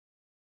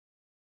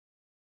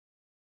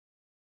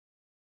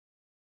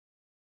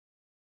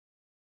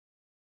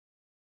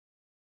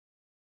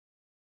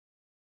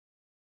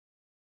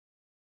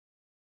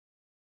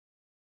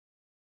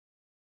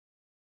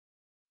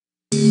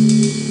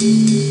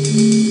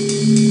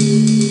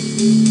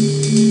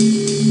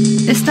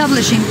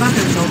Establishing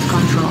battlefield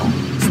control.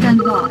 Stand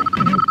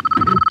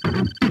by.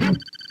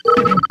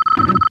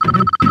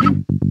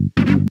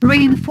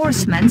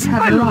 Reinforcements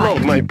have I arrived.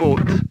 love my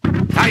boat.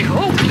 I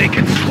hope they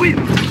can swim.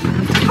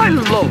 I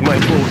love my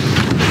boat.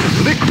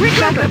 The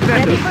quicker the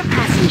Ready better. for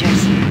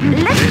passengers.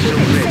 Let's keep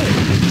it safe.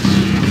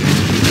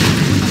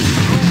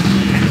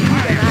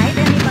 Ride,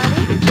 anybody?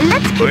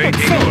 Let's keep it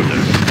Waiting safe.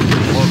 orders.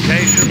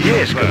 Location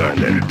Yes, confirmed.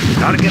 Commander.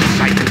 Target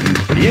sighted.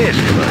 Yes,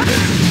 Commander.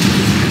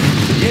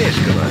 Yes,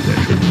 Commander.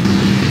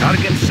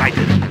 Target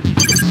sighted.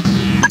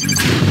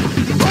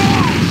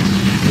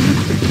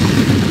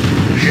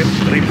 Ship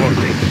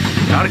reporting.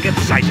 Target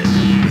sighted.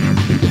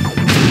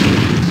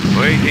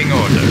 Waiting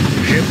order.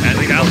 Ship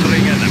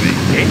Encountering enemy.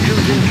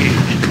 Engines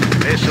engaged.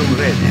 Vessel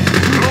ready.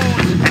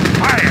 Cruise and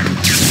fire.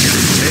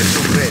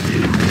 Vessel ready.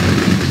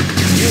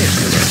 Yes,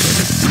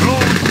 Commander.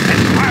 Cruise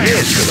and fire.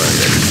 Yes,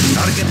 Commander.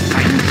 Target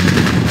sighted.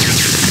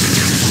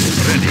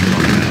 Ready,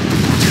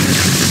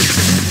 comrade.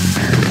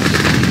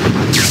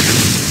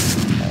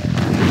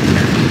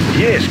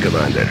 Yes,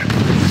 Commander.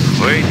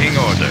 Waiting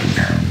order.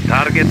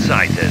 Target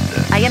sighted.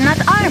 I am not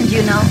armed,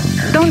 you know.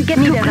 Don't get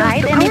too close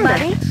ride, to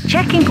anybody? combat.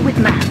 Checking with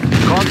map.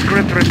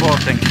 Conscript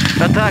reporting.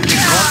 Attacking.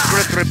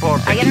 Conscript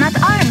reporting. I am not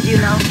armed, you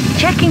know.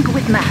 Checking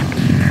with map.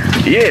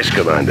 Yes,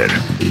 Commander.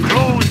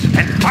 Cruise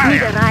and Need a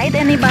fire. ride,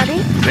 anybody?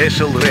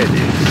 Vessel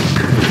ready.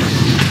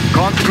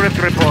 Conscript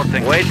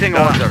reporting. Waiting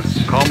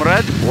orders.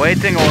 Comrade,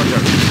 waiting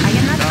orders. I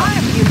am not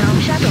armed, you know.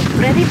 Shuttle,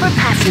 ready for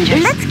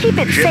passengers. Let's keep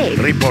it Ship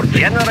safe. reporting.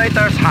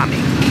 Generators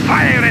humming.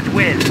 Fire at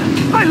will.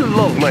 I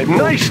love my boat.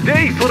 Nice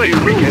day for a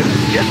cruise.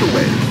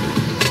 Getaway.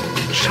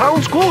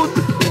 Sounds good.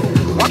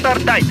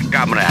 Watertight,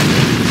 comrade.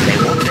 They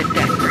won't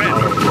detect.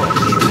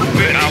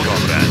 Ready,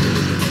 comrade.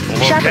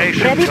 Shuttle,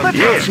 ready for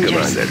Yes,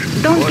 passengers.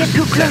 Commander. Don't get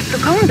too close to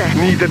combat.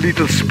 Need a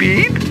little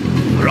speed?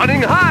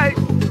 Running high.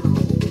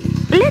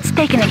 Let's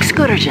take an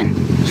excursion.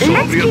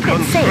 Let's keep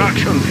it safe.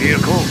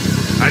 Vehicle.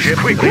 As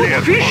quickly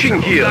as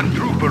fishing here.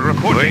 Trooper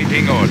reporting.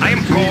 Waiting order. I am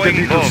Need a going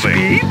little over.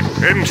 speed?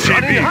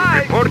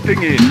 MCB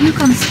reporting in. New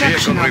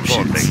construction Vehicle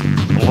options.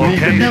 reporting. Need a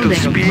Location little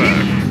Building.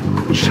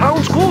 speed?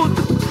 Sounds good.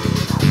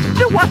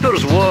 The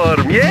water's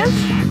warm, yes?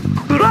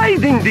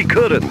 Riding the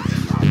current.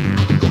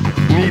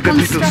 Need a little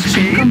Construction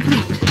speed?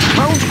 complete.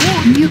 Sounds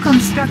good. New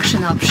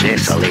construction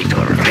options.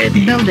 Desolator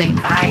ready. Building.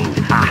 Find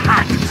a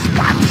hot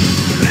spot.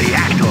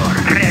 Reactor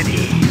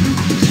ready.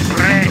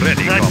 Spread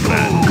Ready, the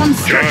comrade. food.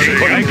 Construction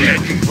Charging. complete.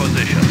 Taking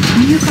position.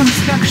 New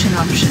construction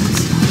options.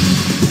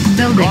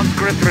 Building.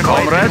 Conscript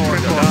reporting. Comrade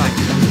reporting.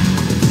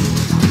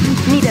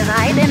 Need a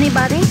ride,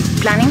 anybody?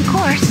 Planning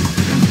course.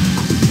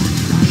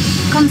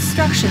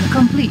 Construction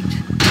complete.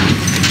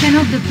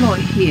 Cannot deploy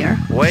here.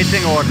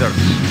 Waiting orders.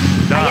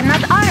 I am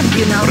not armed,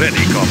 you know.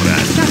 Ready,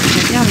 comrade.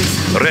 Structure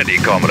garrison. Ready,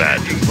 comrade.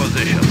 Taking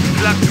position.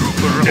 Black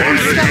trooper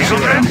Construction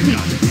reporting.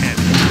 complete.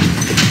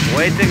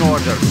 Waiting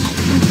orders.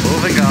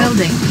 Moving out.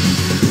 Building.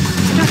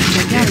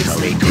 Structure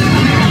garrison.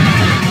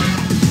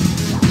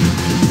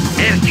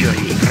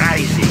 Mercury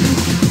rising.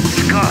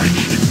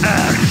 Scorched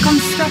earth.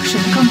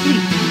 Construction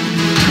complete.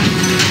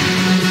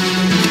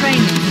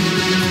 Training.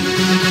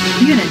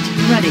 Unit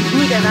ready.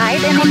 Need a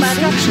ride,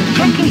 anybody? Construction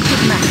Checking complete.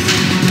 with map.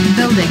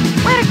 Building.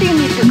 Where do you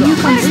need to go? New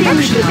Let's keep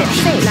construction it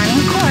options. safe.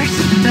 Planning course.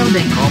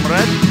 Building.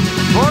 Comrade.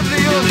 For the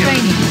Union.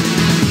 Training.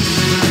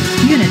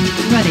 Unit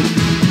ready.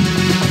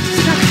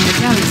 Structure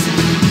garrison.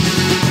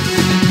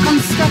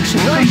 Construction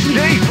Nice complete.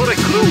 day for a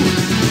cruise.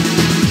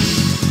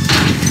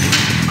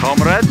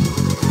 Comrade.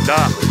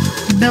 Done.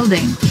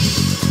 Building.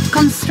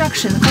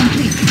 Construction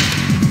complete.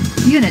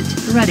 Unit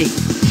ready.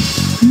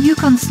 New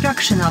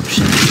construction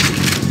options.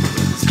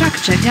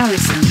 Structure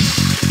garrison.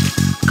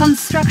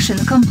 Construction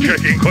complete.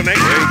 Checking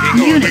connection.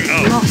 Unit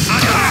lost.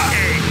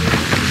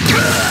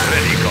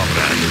 Ready,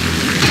 comrade.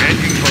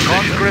 Changing position.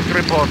 Conscript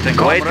reporting.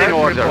 Waiting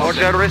order.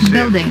 Order received.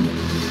 Building.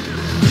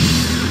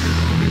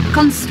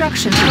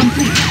 Construction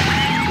complete.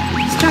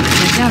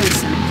 Structure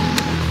garrison.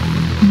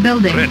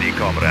 Building. Ready,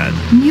 comrade.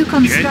 New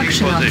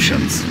construction Changing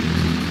position. options.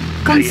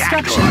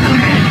 Construction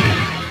complete.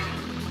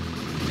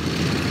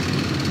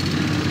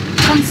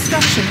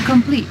 Construction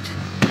complete.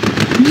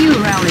 New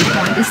rally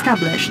point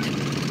established.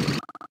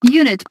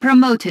 Unit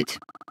promoted.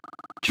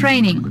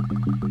 Training.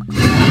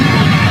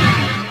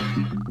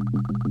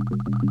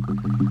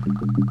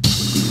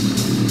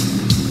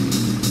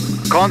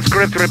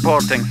 Conscript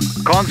reporting.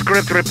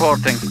 Conscript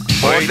reporting.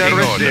 Order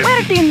received.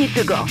 Where do you need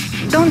to go?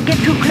 Don't get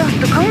too close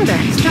to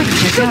combat. Structure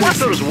The garrison.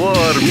 water's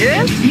warm,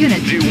 yes?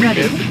 Unit The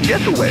ready. weekend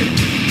getaway.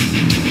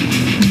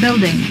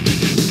 Building.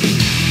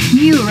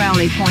 New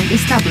rally point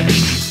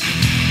established.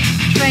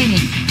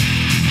 Training.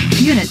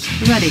 Unit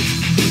ready.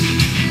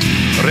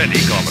 Ready,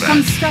 comrade.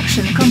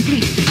 Construction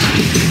complete.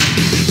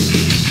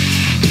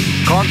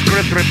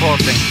 Conscript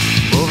reporting.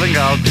 Moving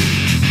out.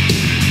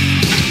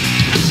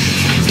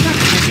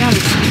 Structure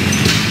garrison.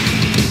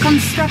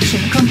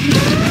 Construction complete.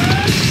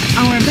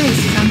 Our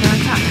base is under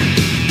attack.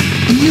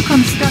 New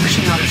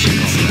construction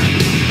options.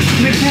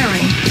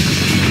 Repairing.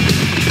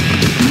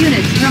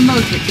 Unit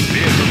promoted.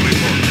 Vehicle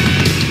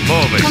reporting.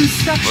 Moving.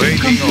 Construction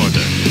Waiting complete.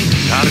 order.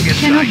 Target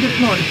Cannot sighted.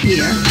 deploy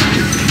here.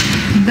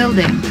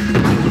 Building.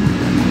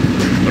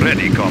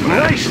 Ready,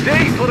 comrade. Nice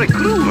day for a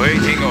cruise.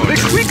 Waiting order.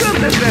 The quicker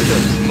the better.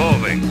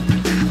 Moving.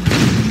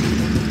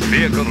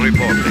 Vehicle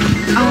reporting.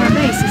 Our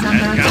base is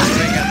under attack.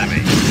 Encountering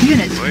enemy.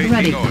 Unit Waiting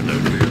ready. order.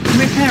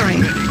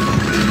 Repairing.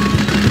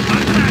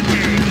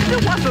 The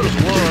water's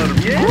warm,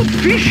 yeah? Good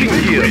fishing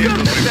here.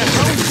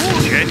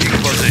 Changing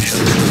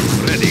position.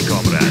 Ready,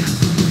 comrade.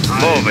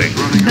 Moving.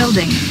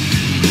 Building.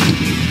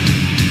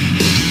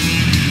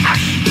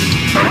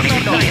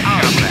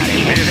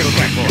 Vehicle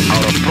report.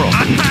 Our approach.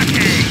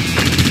 Attacking.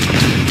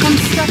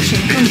 Construction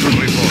Vehicle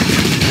complete.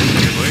 reporting.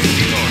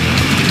 Waiting order.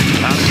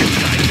 Target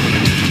sight.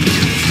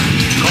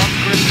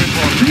 Conscript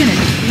reporting. Unit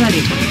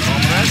ready.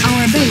 Comrade.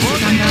 Our base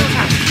is under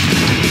attack.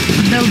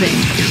 Building.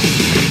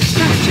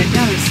 Structure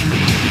garrison.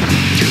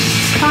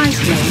 Spy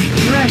plane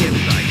ready.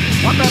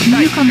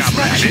 New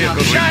construction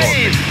Vehicle options.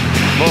 reporting.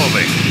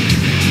 Moving.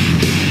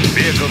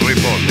 Vehicle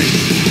reporting.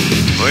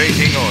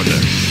 Waiting order.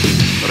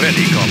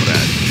 Ready,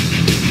 comrade.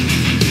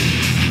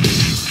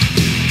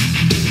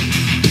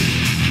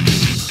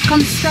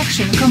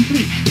 Construction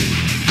complete.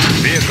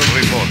 Vehicle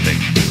reporting.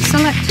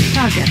 Select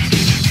target.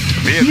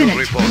 Vehicle Unit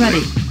reporting.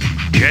 ready.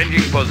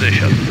 Changing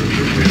position.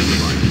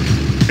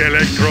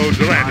 Electrodes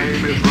ready.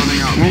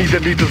 Need a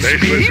little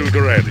speed. suit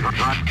ready.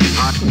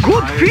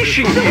 Good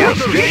fishing here.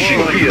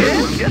 Fishing here.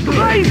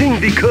 Riding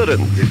the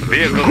current.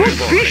 Vehicle Good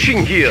reporting.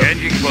 fishing here.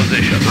 Changing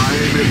position.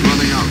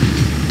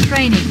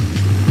 Training.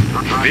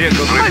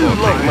 Vehicle I love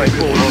reporting. my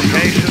boat.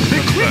 Location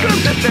The quicker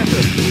confirmed. the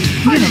better.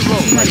 Unit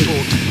love my ready.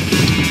 boat.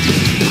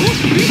 Good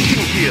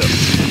fishing here.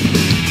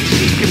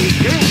 It can be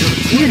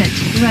dangerous. Unit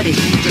ready.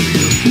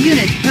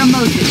 Unit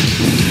promoted.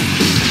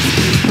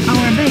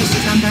 Our base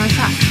is under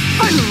attack.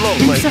 I love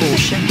my boat.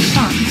 Insufficient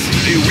funds.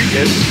 The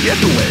weekend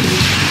getaway.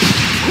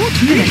 Good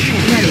Unit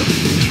fishing ready.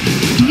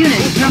 here.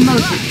 Unit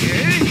promoted.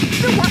 Okay.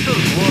 The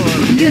water's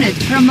warm. Unit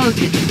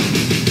promoted.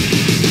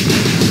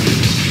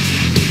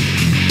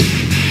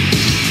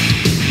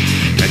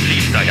 At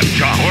least I have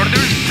job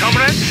orders,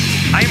 comrade.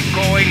 I'm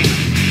going.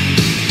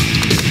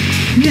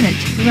 Unit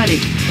ready.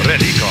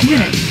 Ready, comrade.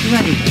 Unit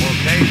ready.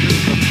 Location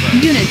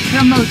confirmed. Unit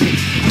promoted.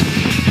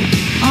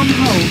 On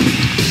hold.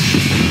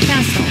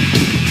 Cancel.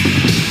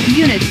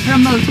 Unit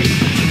promoted.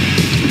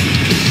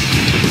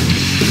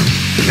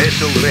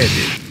 Vessel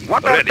ready.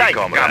 Water Ready, tight,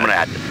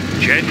 comrade.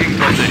 Changing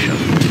position.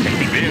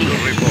 Vehicle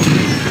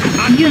reporting.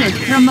 Unit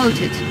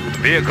promoted.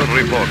 Vehicle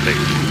reporting.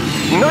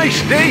 Nice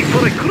day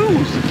for a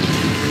cruise.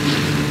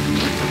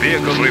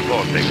 Vehicle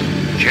reporting.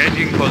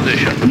 Changing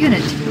position.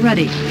 Unit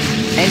ready.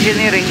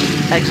 Engineering,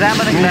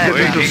 examining Need a that.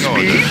 little Waiting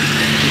order. speed.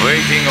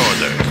 Waiting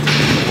order.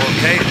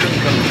 Location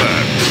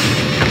confirmed.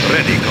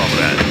 Ready,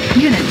 comrade.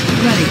 Unit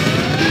ready.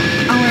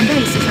 Our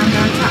base is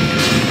under attack.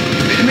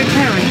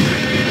 Repairing.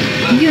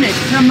 Unit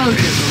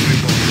promoted.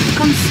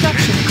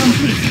 Construction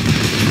complete.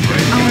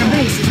 Our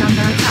base is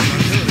under attack.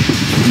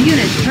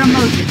 Unit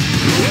promoted.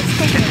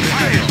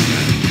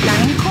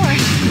 Flying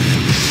course.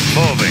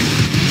 Moving.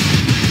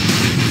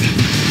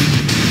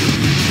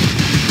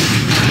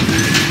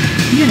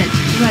 Unit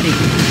ready.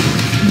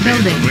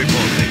 Building.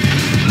 Reporting.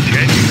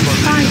 Changing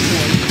Spy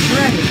position. plane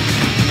ready.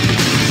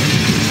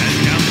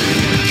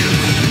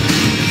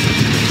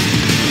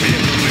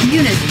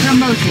 Unit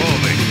promoted.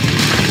 Moving.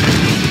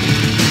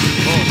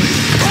 Moving.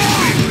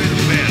 We will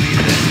bury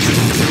them.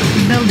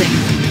 Building.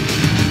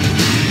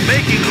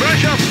 Making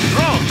Russia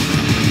strong.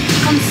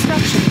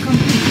 Construction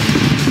complete.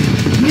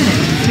 Unit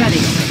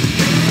ready.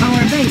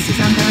 Our base is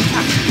under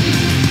attack.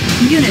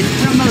 Unit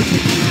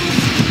promoted.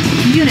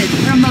 Unit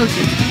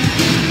promoted.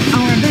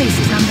 Our base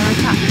is under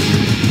attack.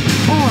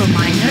 Ore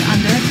miner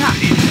under attack.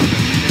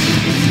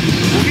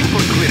 Moving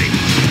for clearing.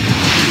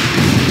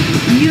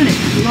 Unit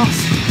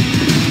lost.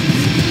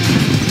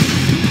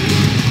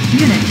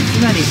 Unit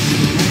ready.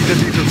 Need a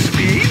little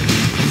speed.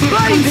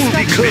 Riding the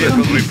Construction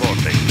current. Vehicle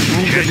reporting.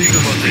 Need a Changing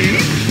little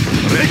position. speed.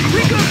 The Ready,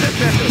 quicker comrade. the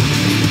better.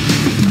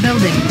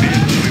 Building.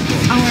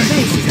 Our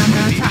base is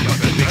under attack.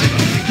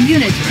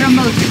 Unit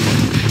promoted.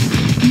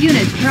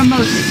 Unit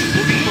promoted.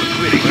 Moving for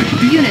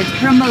clearing. Unit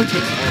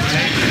promoted.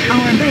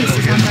 Our base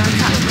is under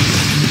attack.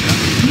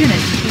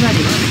 Unit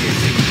ready.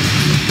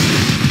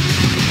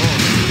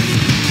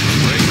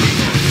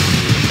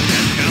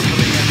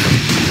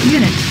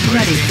 Unit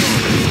ready.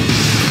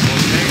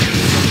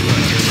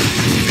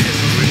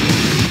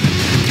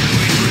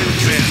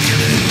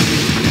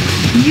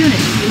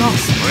 Unit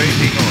lost.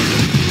 Waiting order.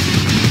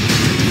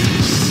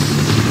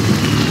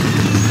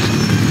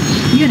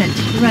 Unit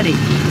ready.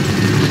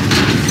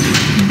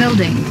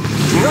 Building.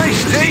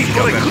 Nice day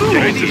for a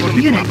Ready for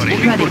cruise. Unit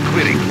deployment. ready.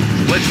 Clearing.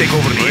 Let's take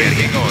over the area.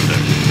 Waiting order.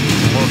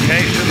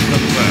 Location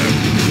confirmed.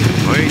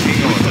 Waiting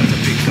order.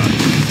 Big gun.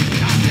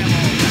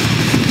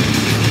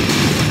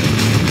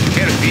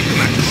 Airspeed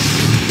maximum.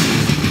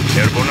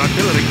 Airborne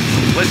artillery.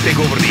 Let's take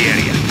over the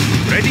area.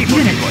 Ready for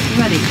Unit deployment.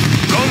 ready.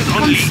 Guns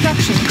unleashed.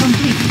 Construction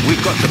complete.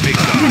 We've got the big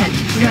gun. Unit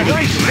ready.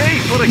 Nice day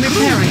for a cruise.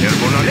 Repairing.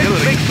 Airborne Let's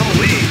artillery. make some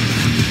lead.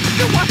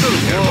 The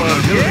water's Airborne warm,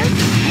 artillery.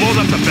 yeah? Load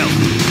up the belt.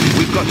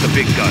 We've got the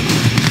big gun.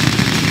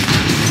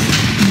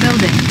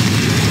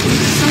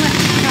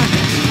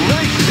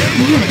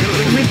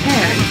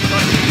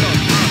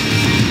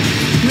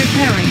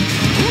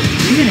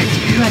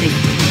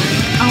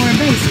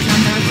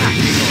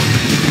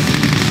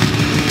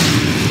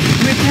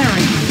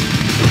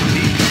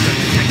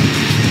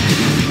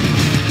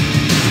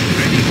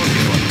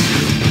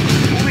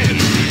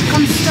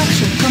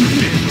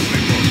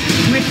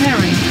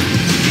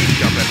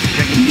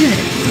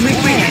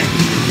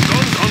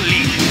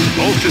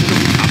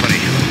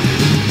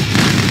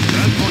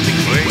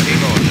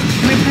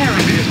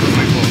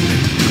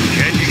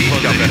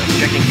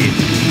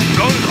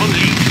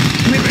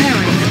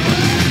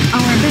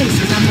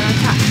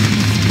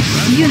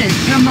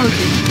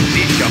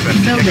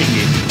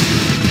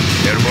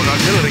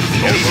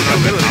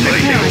 chopper. Let's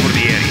take over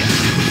the area.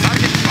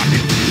 Target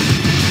spotted.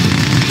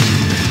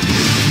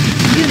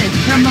 Unit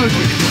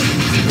promoted.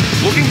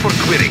 Looking for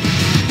clearing.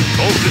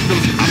 All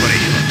systems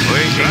operational.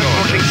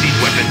 Transporting siege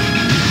weapon.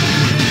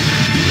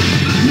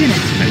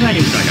 Unit ready.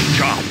 I have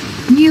job.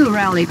 New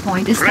rally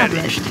point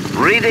established.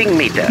 Reading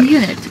meter.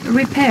 Unit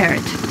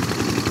repaired.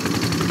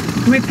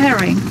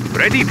 Repairing.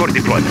 Ready for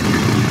deployment.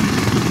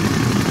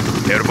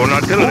 Airborne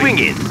artillery. Moving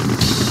in.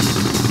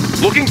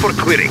 Looking for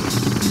clearing.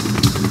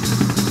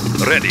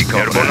 Ready,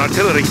 Airborne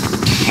artillery.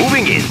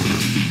 Moving in.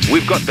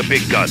 We've got the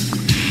big gun.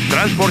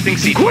 Transporting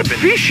siege Good weapon.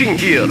 fishing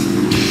here.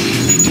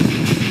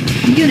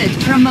 Unit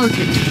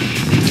promoted.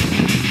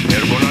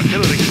 Airborne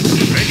artillery.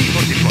 Ready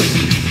for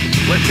deployment.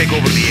 Let's take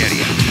over the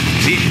area.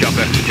 Siege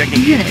chopper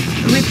checking. Unit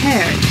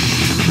repaired.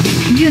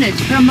 Unit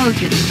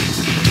promoted.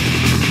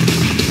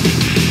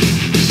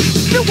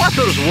 The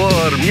water's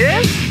warm,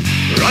 yes?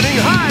 Running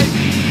high.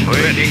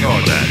 Waiting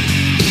order.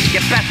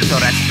 Capacitor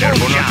at full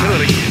Airborne charge.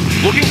 artillery.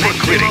 Looking for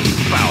clearing.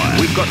 Power.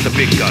 We've got the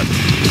big gun.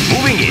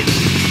 Moving in.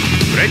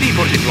 Ready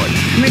for deployment.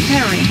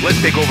 Repairing. Let's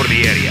take over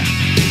the area.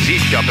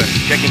 Siege chopper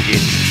checking in.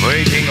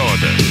 Waiting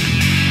order.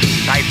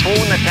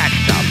 Typhoon attack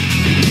sub.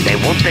 They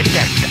won't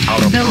detect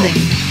our Building.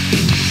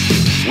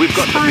 approach. We've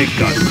got the big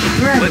gun.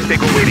 Ready. Let's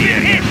take over the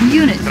area.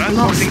 Unit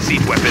Transporting lost.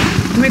 siege weapon.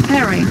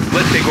 Repairing.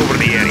 Let's take over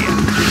the area.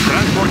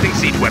 Transporting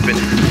siege weapon.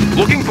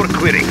 Looking for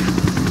clearing.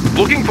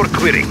 Looking for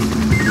clearing.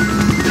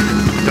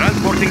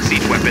 Transporting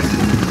siege weapon.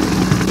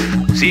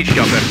 Siege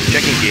chopper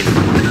checking in.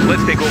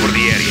 Let's take over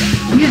the area.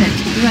 Unit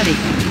ready.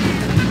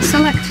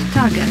 Select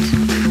target.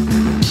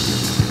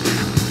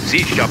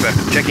 Siege chopper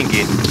checking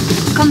in.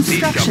 Siege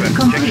Construction chopper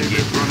complete. checking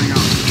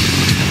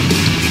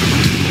in.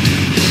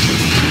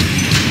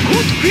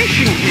 Good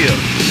fishing here.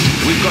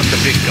 We've got the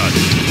big gun.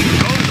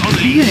 Guns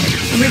unleashed. Unit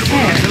Airborne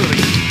repaired.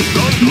 artillery.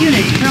 Guns Unit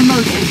unleashed.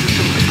 promoted.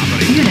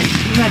 Operating. Unit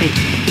ready.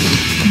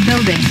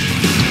 Building.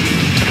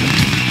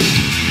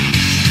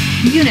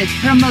 Unit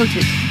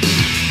promoted.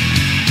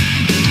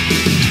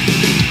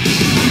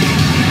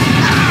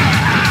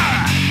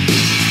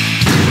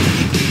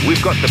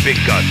 We've got the big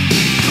gun.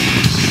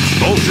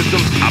 All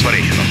systems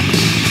operational.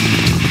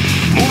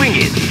 Moving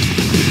in.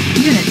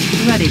 Unit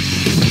ready.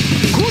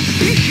 Good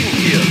fishing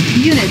here.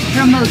 Unit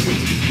promoted.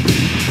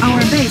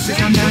 Our base is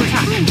under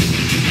attack.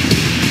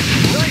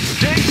 Nice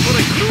day for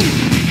a cruise.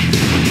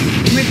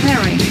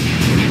 Repairing.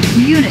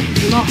 Unit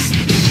lost.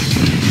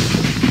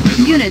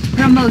 Unit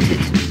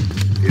promoted.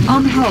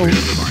 On hold.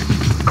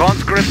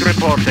 Conscript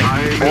reporting.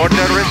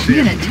 Order received.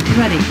 Unit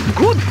ready.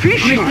 Good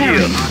fishing here.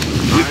 Repairing.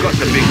 We've got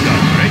the big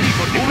gun. Ready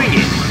for moving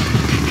in.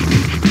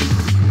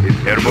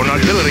 Airborne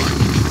artillery.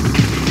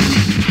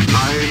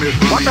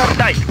 What are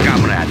dice,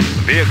 comrade?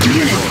 Vehicle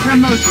Unit report.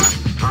 promoted.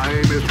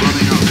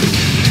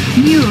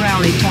 New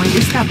rally point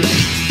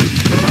established.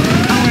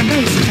 Our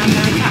base is under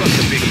We've got attack.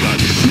 the big gun.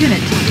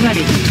 Unit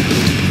ready.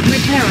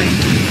 Repairing.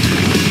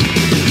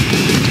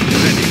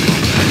 Ready,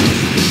 comrade.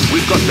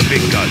 We've got the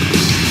big gun.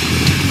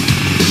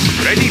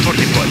 Ready for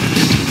deployment.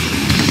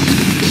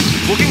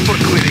 Looking for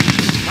clearing.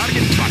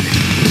 Target spotted.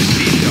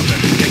 Siege chopper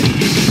checking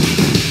in.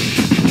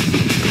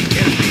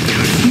 Airspeed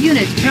gun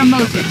Unit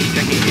promoted.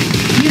 checking in.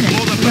 Unit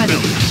Hold up the ready.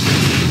 belt.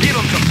 Give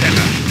them some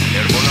terror.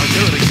 Airborne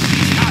artillery.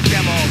 Shot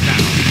them all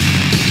down.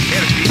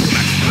 Airspeed to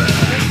maximum.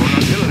 Airborne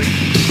artillery.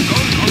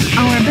 Guns unleashed.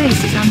 Our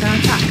base is under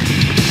attack.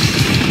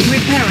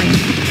 Repairing.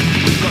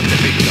 We've got the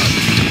big gun.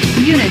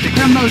 Unit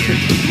promoted.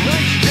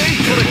 Nice day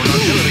for a Airborne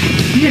cruise. artillery.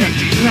 Unit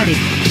ready.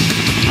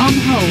 On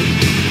hold.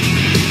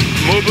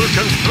 Mobile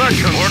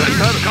construction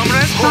center,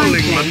 comrade.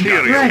 Hauling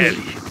material ready.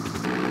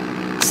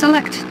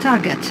 Select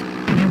target.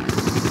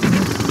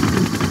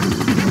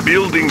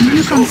 Building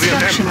New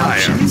construction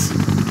options.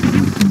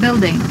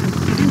 Building.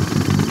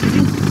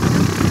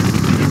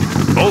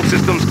 All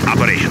systems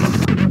operational.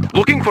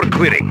 Looking for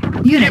clearing.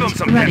 Unit Give them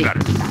some ready. pepper.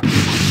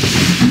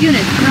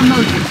 Unit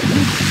promoted.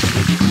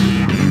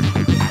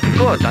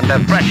 Good, under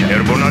pressure.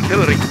 Airborne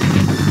artillery.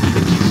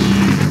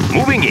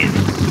 Moving in.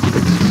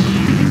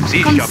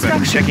 Siege chopper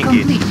Construction checking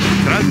complete.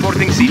 in.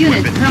 Transporting siege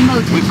Unit weapon.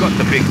 promoted. We've got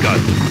the big gun.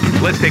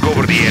 Let's take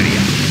over the area.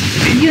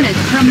 Siege Unit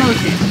chopper.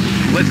 promoted.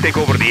 Let's take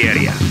over the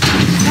area.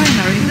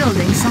 Primary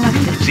building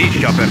selected. Siege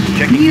chopper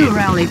checking New in.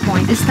 rally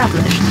point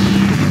established.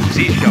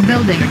 Siege chopper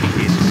building.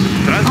 checking in.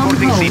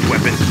 Transporting On hold. siege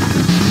weapon.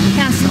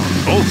 Cancel.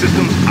 All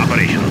systems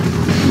operational.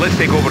 Let's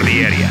take over the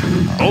area.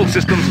 All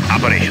systems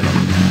operational.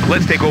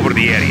 Let's take over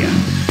the area.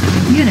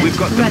 Unit We've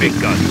got the ready.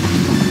 big gun.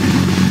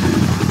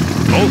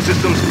 All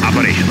systems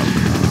operational.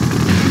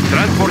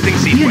 Transporting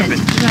siege Unit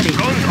weapon. ready.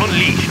 Guns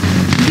unleashed.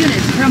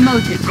 Unit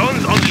promoted.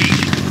 Guns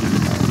unleashed.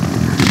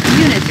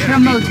 Unit Airspeed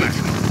promoted.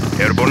 maximum.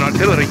 Airborne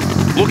artillery.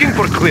 Looking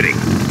for clearing.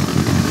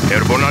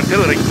 Airborne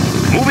artillery.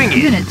 Moving in.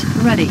 Unit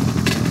ready.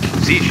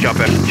 Siege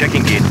chopper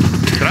checking in.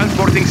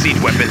 Transporting siege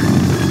weapon.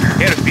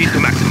 Airspeed to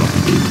maximum.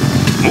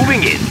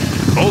 Moving in.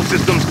 All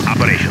systems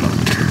operational.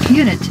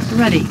 Unit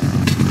ready.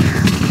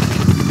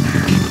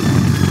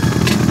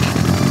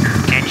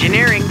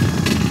 Engineering.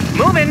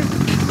 Moving.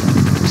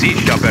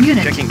 Siege chopper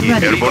Unit checking in.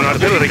 ready. Airborne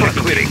artillery for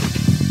clearing.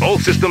 All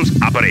systems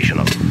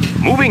operational.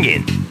 Moving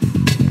in.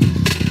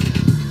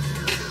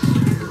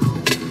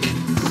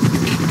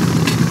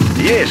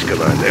 Yes,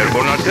 Commander.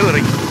 Airborne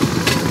artillery.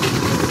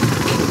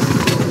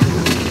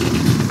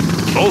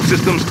 All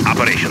systems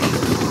operational.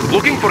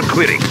 Looking for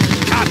clearing.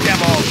 Chop them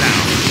all down.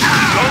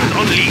 Guns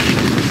unleashed.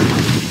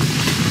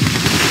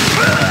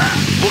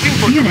 Looking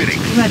for Unit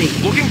clearing. ready.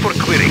 Looking for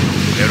clearing.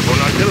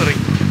 Airborne artillery.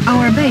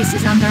 Our base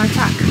is under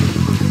attack.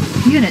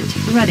 Unit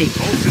ready.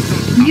 All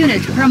systems Unit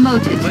operational.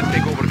 promoted. Let's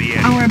take over the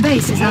area. Our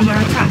base is under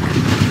attack.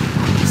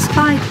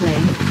 Spy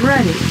plane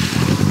ready.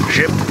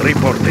 Ship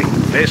reporting.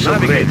 Vessel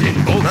ready.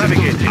 All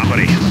systems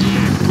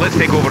operational. Let's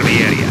take over the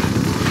area.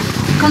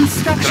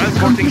 Construction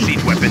Transporting complete.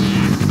 siege weapon.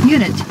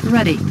 Unit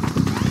ready.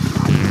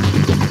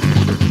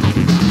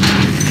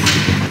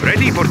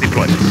 Ready for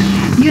deployment.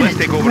 Unit Let's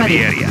take over ready.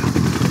 the area.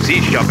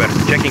 Siege chopper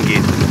checking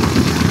in.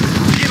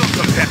 Give them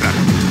some pepper.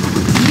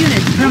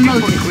 Unit Looking for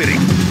promoted.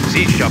 clearing.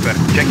 Siege chopper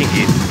checking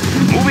in.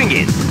 Moving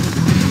in.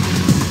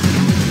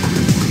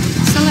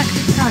 Select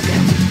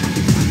target.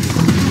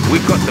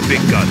 We've got the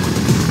big gun.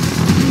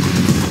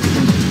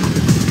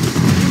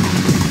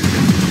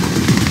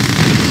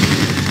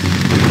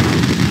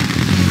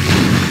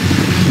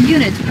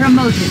 Unit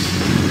promoted.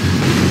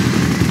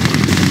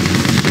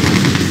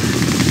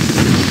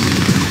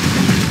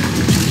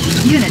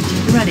 Unit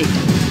ready.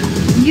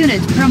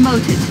 Unit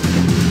promoted.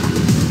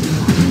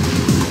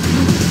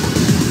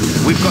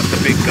 We've got the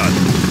big gun.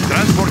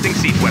 Transporting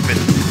siege weapon.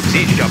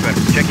 Siege chopper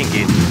checking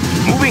in.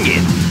 Moving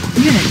in.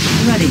 Unit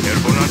ready.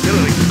 Airborne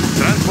artillery.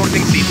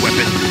 Transporting siege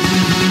weapon.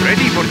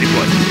 Ready for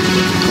deployment.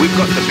 We've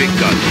got the big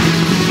gun.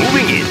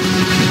 Moving in.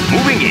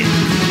 Moving in.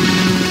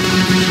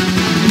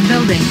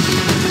 Building.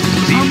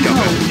 Siege On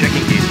chopper hold.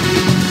 checking in.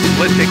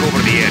 Let's take over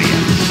the area.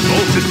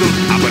 All systems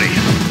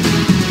operational.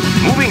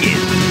 Moving in.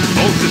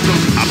 All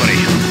systems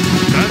operational.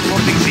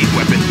 Transporting siege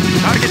weapon.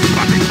 Target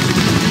spotted.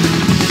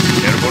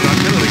 Airborne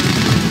artillery.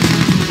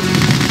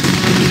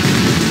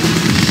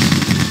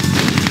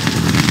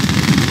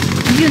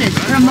 Unit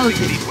Transporting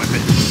promoted. siege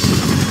weapon.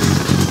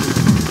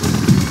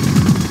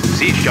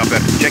 Siege chopper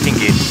checking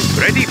in.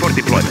 Ready for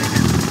deployment.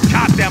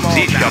 Chop them all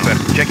Siege chopper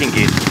checking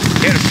in.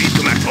 Airspeed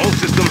to max. All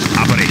systems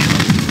operational.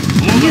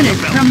 Load Unit up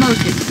the belt.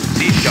 promoted.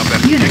 Siege chopper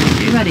Unit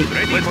checking in. ready.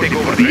 Let's take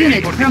over the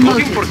Unit area. promoted.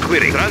 Looking for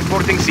clearing.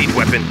 Transporting siege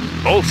weapon.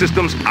 All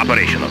systems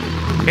operational.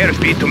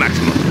 Airspeed to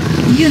maximum.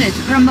 Unit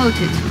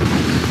promoted.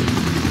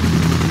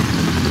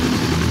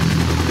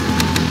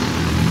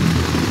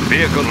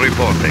 Vehicle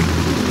reporting.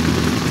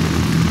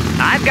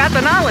 I've got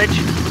the knowledge.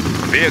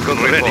 Vehicle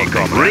ready,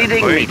 comrade.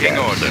 Reading Waiting meters.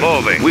 order.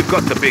 Moving. We've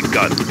got the big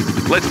gun.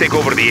 Let's take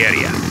over the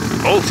area.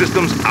 All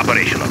systems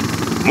operational.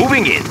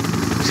 Moving in.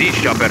 Siege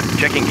chopper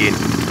checking in.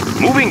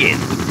 Moving in.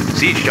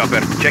 Siege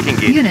chopper checking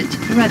in. Unit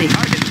ready.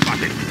 Target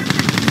spotted.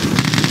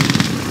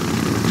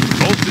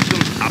 All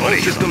systems operational.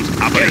 All systems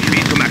operational.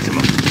 Airspeed to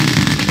maximum.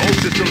 All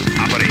systems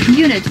operational.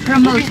 Unit Looking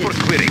promoted. for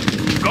clearing.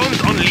 Guns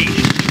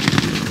unleashed.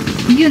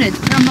 Unit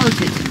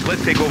promoted.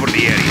 Let's take over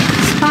the area.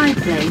 Spy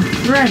plane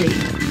ready.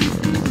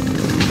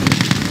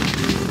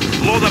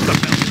 Load up the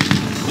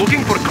belt.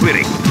 Looking for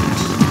clearing.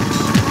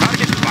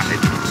 Target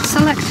spotted.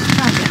 Select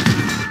target.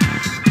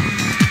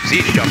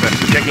 Siege chopper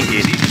checking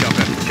in. Siege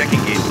chopper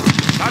checking in.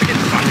 Target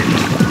spotted.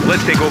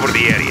 Let's take over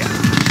the area.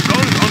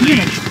 Guns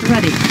Unit unleashed.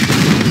 ready.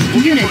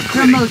 Unit for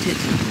clearing. promoted.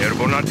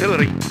 Airborne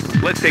artillery.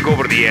 Let's take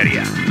over the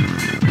area.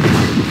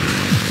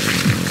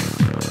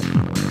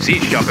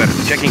 Siege chopper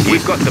checking in.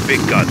 We've got the big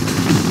gun.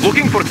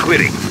 Looking for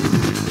clearing.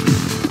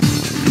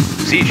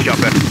 Siege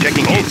chopper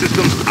checking in. All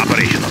systems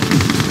operational.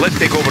 Let's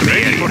take over the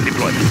area for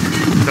deployment.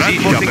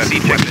 Transporting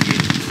siege weapon.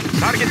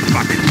 Target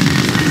spotted.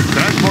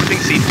 Transporting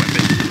siege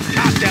weapon.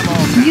 Shot them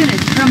all down. Unit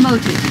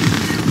promoted.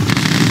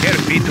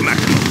 Airspeed to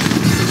maximum.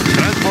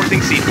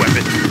 Transporting siege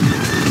weapon.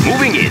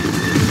 Moving in.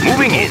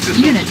 Moving in.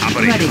 Systems Unit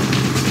operational.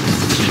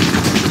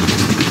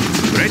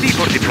 Ready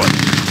for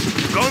deployment.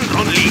 Guns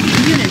unleashed.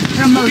 Unit Looking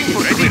promoted.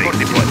 for ready for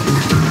deployment.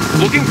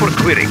 Looking for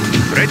clearing.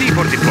 Ready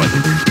for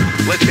deployment.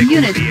 Let's take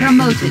Unit over the area.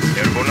 promoted.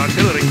 Airborne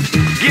artillery.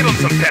 Give them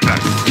some pepper.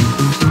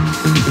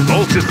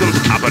 All systems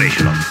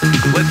operational.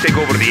 Let's take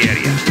over the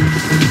area.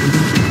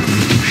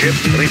 Ship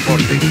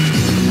reporting.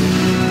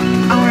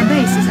 Our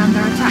base is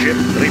under attack. Ship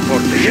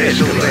reporting. Yes,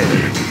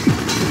 Commander.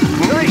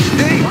 Nice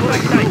day for a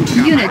night.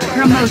 Unit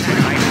promoted.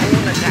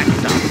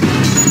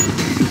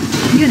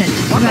 Unit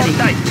ready.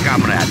 Tight,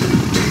 comrade.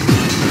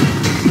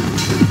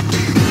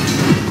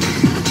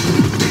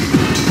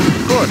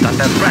 Good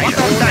under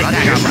pressure. Tight,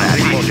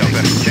 comrade. Siege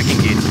chopper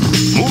checking in.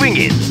 Moving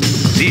in.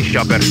 Siege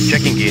chopper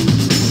checking in.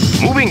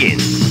 Moving in.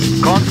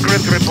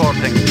 Conscript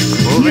reporting.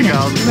 Moving Unit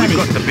out. ready.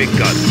 We've got the big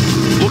gun.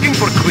 Looking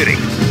for clearing.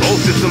 All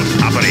systems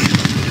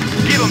operational.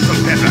 Give them some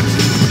pepper.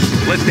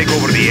 Let's take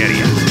over the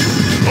area.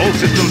 All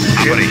systems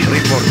operational.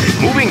 reporting.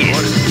 Moving in.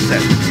 Course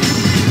set.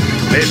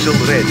 Vessel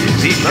ready.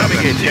 Siege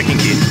chopper checking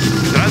in.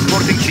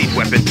 Transporting siege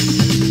weapon.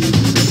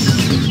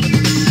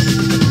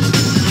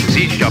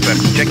 Siege chopper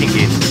checking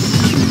in.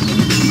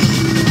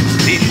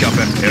 Siege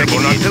chopper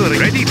airborne artillery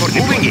ready for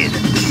moving in.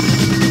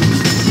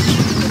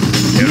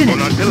 Airborne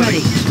Unit artillery.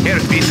 ready.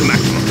 Airspeed to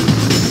maximum.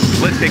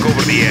 Let's take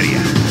over the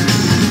area.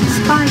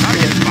 Spy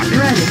Target plane spotted.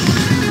 ready.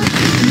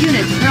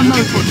 Unit Looking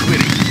for promoted.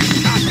 clearing.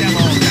 Shot them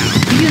all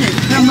down.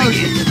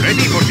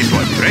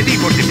 Ready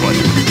for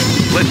deployment.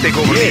 Let's take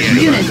over the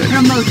area. Unit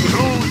promoted.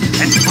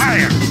 Cruise and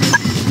fire.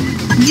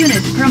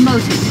 Unit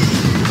promoted.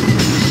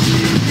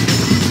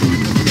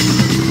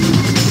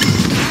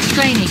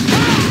 Training.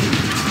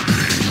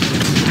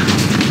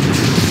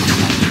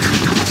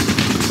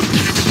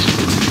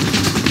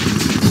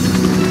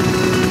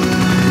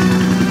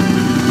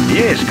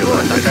 Yes,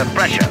 Commander. Under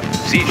pressure.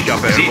 Siege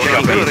chopper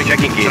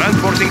checking in.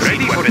 Transporting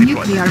ready for deployment.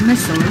 Nuclear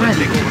missile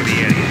ready. Take over the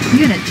area.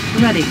 Unit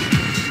ready.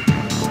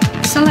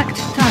 Select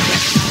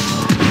target.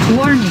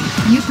 Warning,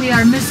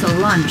 nuclear missile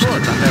launched.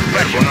 Under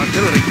pressure. Airborne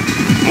artillery.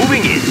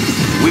 Moving in.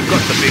 We've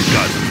got the big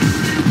gun.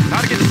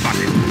 Target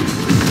spotted.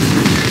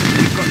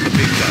 We've got the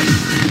big gun.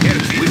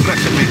 Airspeed. We've got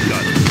the big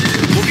gun.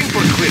 Looking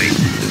for clearing.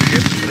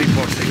 Ship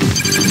reporting.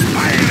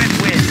 Fire at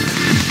will.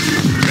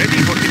 Ready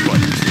for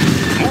deployment.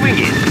 Moving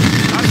in.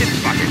 Target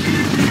spotted.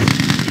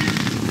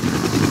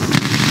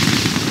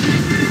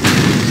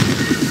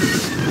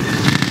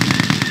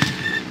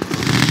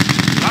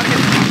 Target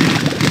spotted.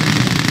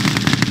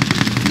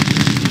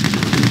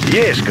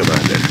 Yes,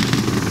 Commander.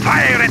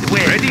 Fire at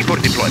will. Ready for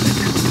deployment.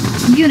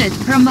 Unit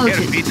promoted.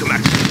 Airspeed to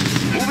maximum.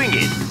 Moving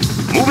in.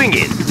 Moving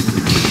in.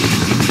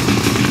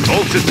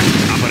 All systems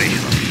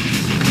operational.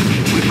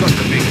 We've got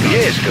the big gun.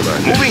 Yes,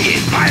 Commander. Moving in.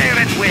 Fire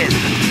at will.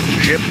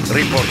 Ship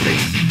reporting.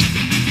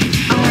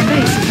 Our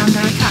base is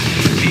under attack.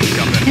 Siege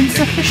chopper.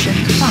 Insufficient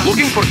funds.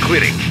 Looking for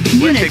clearing.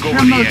 Unit Let's take over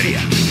promoted. the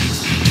area.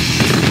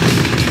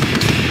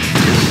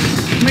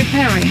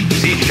 Repairing.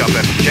 Siege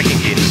chopper checking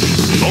in.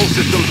 All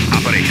systems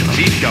operational.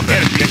 Siege chopper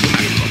checking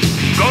in.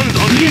 Guns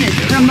on Unit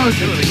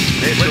promoted.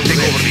 Let's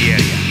take over the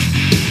area.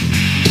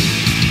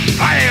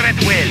 Fire at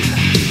will.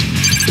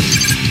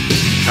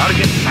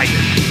 Target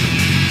sighted.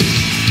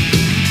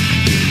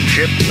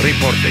 Ship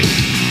reporting.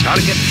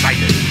 Target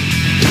sighted.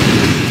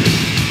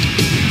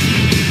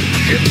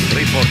 Ship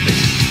reporting.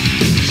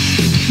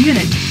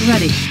 Unit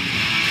ready.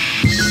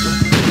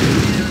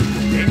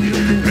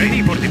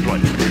 Ready for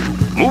deployment.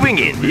 Moving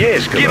in.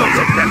 Yes, Give us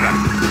a Commander. tether.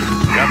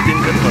 Captain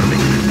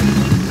confirming.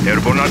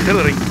 Airborne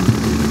artillery.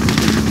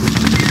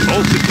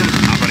 All systems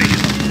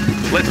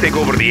operational. Let's take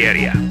over the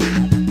area.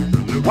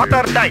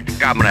 Watertight,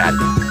 comrade.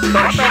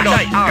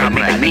 Watertight,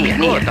 comrade.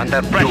 Good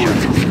under pressure.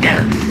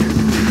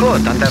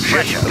 Good under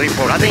pressure.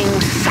 Reporting.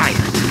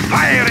 silent.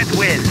 Fire at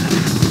will.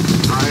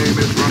 Time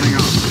is running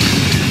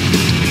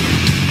out.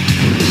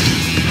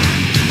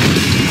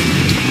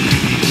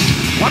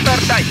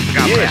 Watertight,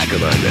 comrade. Yes,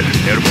 Commander.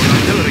 Airborne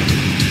artillery.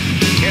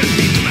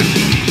 Airspeed to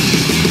maximum.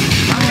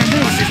 Our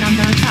base is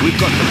under attack. We've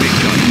got the big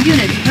gun.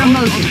 Unit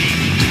promoted.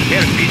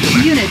 Airspeed to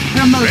maximum. Unit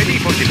promoted. Ready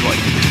for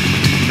deployment.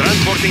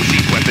 Transporting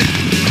siege weapon.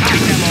 Knock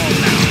them all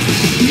down.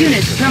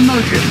 Unit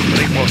promoted.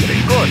 Reporting.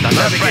 Good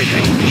under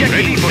pressure.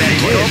 Ready for Yes,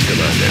 deployment.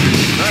 Commander.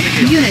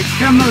 Unit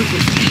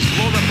promoted.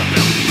 Load up the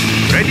belt.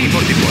 Ready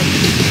for deployment.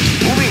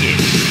 Moving in.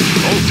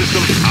 All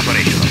systems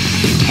operational.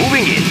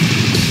 Moving in.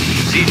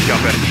 Siege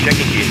chopper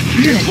checking in.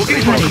 Unit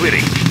Looking for ready.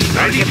 clearing.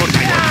 Ready for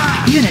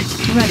deployment. Unit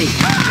ready.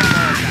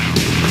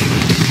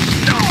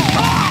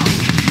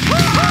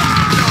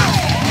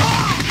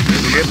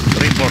 Ship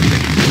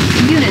reporting.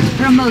 Unit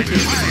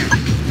promoted.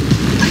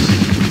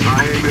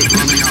 Time is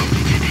running out.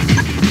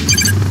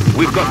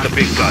 We've got the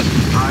big gun.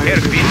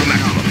 Airspeed to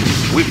maximum.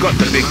 We've got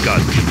the big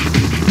gun.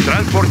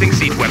 Transporting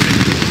siege weapon.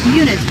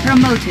 Unit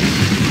promoted.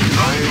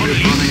 Time is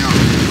running out.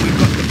 We've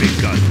got the big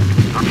gun.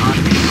 Hold up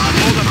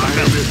the Time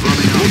belt. is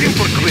running out. Looking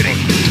for clearing.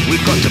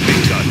 We've got the big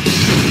gun.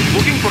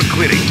 Looking for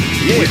clearing.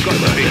 Yes, We've got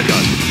the big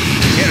gun.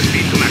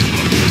 Airspeed to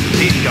maximum.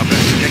 Siege chopper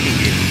checking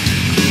in.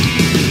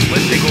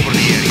 Let's take over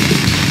the area.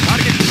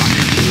 Target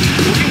spotted.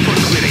 Looking for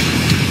clearing.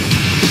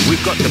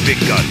 We've got the big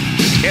gun.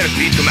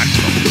 Airspeed to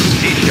maximum.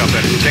 Siege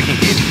chopper checking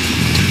in.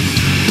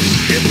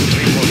 Ship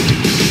reporting.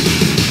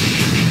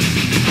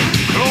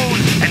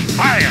 Close and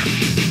fire.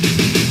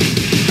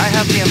 I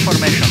have the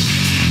information.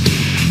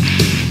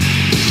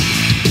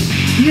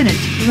 Unit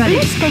ready.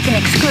 Let's take an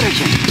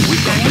excursion.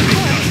 We've got the big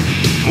gun.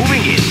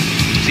 Moving in.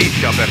 Siege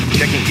chopper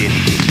checking in.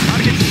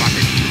 Target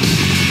spotted.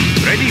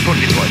 Ready for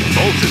deployment.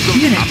 All systems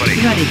Unit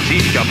operational. ready.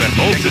 Siege chopper.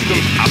 All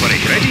systems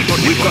operational. Ready for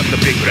deployment. We've got the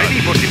big gun. Ready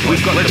for deployment.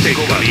 We've got Let's take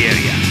over the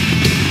area.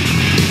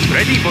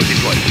 Ready for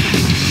deployment.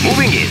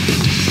 Moving in.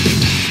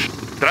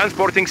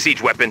 Transporting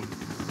siege weapon.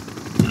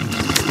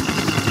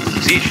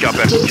 Siege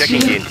chopper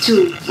checking in.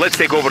 Let's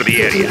take over the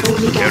area.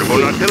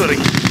 Airborne artillery.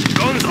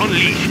 Guns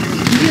unleashed.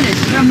 Unit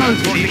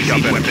promoted. Siege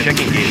chopper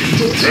checking in.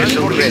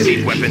 Transporting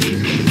siege weapon.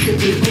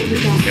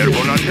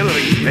 Airborne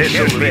artillery.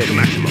 Vessel Airspeed to ready.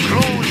 maximum.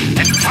 Close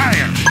and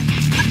fire.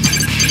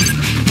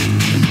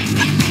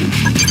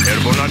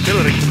 Airborne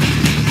artillery.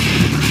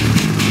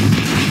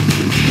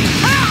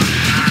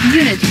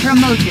 Unit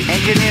promoted.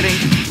 Engineering.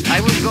 I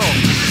will go.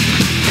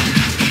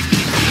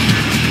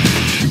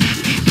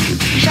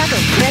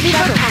 Shuttle ready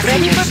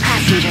for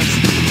passengers.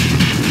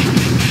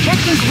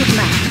 Checking with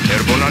map.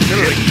 Airborne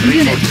artillery.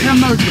 Unit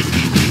promoted.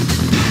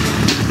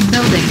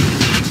 Building.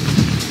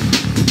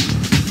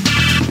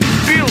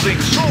 Fielding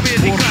Soviet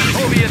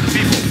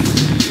people.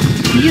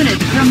 Unit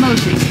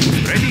promoted.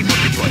 Ready for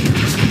deployment.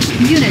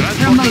 Unit Transporting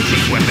promoted.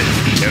 siege weapon.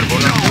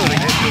 Airborne artillery.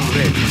 Vessel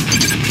ready.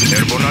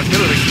 Airborne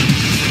artillery.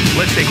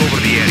 Let's take over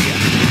the area.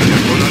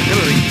 Airborne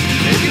artillery.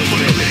 Vessel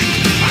ready.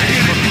 Ready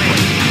for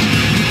deployment.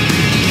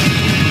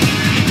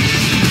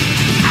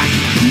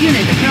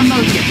 Unit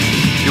promoted.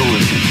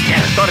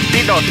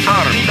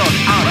 Torpedoes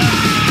armed.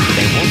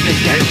 They won't be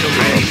Vessel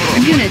ready for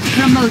deployment. Unit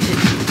promoted.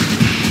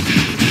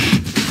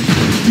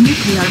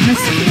 Nuclear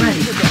missile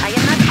ready. I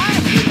am not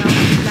armed, you know.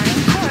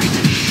 Planning course.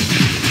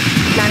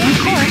 Planning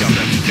course.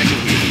 Chopper,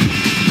 checking in.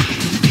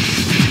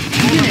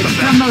 Unit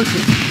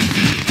promoted.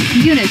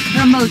 Unit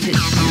promoted.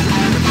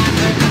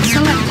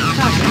 Select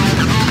target.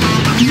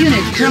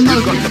 Unit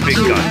We've got promoted. the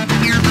big gun.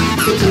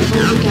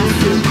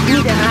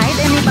 Need a ride,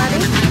 anybody?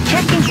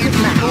 Checking with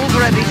map. Move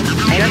ready.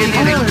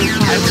 Engineering.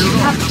 I will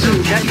go.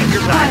 Checking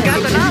the I side.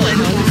 am not armed, you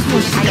know.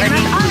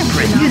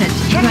 Unit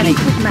Checking ready.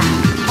 with map.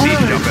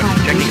 Siege chopper,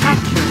 checking in.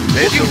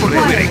 Vessel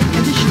ready.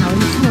 Additional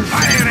resources.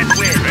 Fire at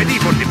will. Ready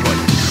for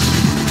deployment.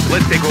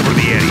 Let's take over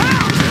the area.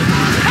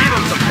 Give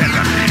them some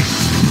pepper.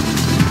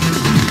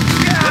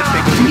 Let's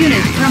take over the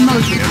Unit area.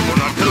 promoted.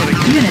 Airborne artillery.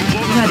 Unit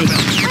ready.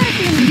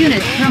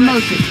 Unit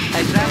promoted.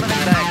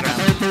 Examining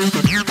diagram.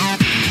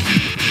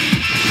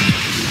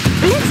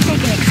 Let's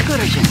take an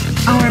excursion.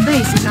 Our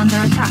base is under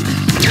attack.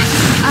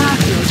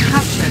 Airfield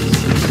captured.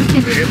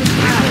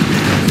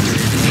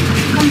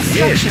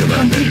 Yes, Construction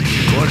Commander. complete.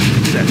 Course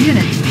set.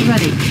 Unit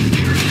ready.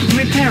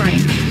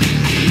 Repairing.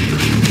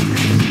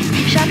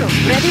 Shuttle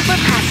ready for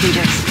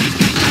passengers.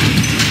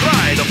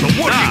 Pride of the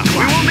working class.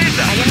 We will need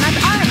I that. am not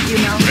armed, you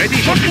know. Ready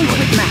for Checking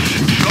with deployment. map.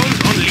 Guns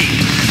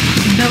unleashed.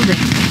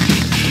 Building.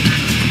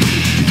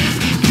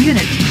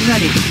 Unit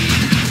ready.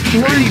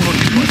 Warning.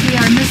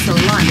 Nuclear missile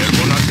launched.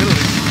 Airborne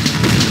artillery.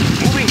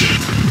 Moving in.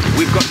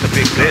 We've got the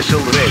big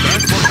vessel ready.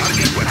 Transport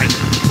target weapon.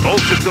 All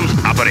systems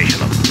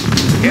operational.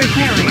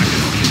 Repairing.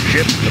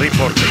 Ship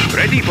reporting.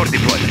 Ready for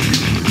deployment.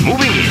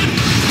 Moving in.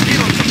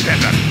 Give us some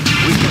pepper.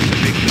 We've got the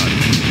big gun.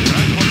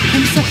 Transporting.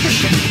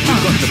 Insufficient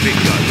We've got funds. the big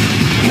gun.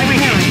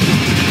 Moving in. Repairing.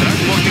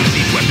 Transporting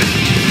siege weapon.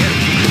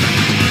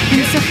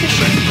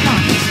 Insufficient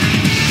funds.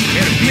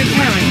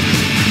 Repairing.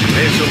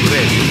 Vessel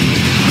ready.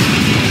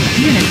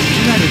 Unit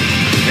ready.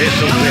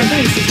 Vessel Our ready.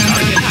 base is under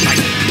Target attack.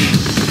 sighted.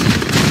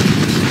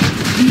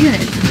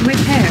 Unit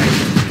repaired.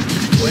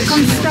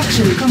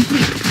 Construction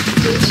complete.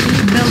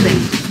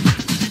 Building.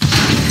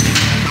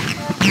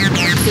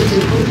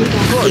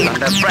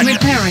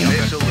 Repairing.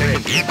 Vessel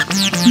ready.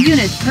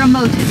 Unit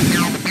promoted.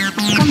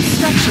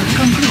 Construction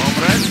complete.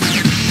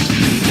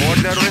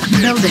 Order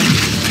received. Building.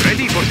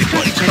 Ready for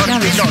deployment. Structure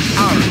garrison.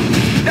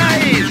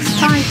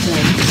 Spy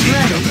plane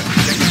ready.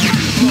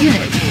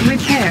 Unit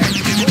repaired.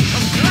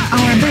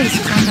 Our base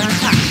is under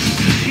attack.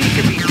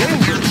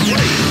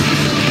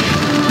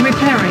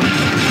 Repairing.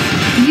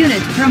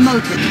 Unit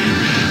promoted.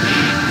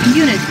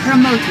 Unit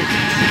promoted.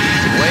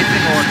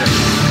 Waiting order.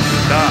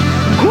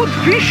 Good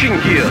fishing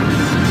here.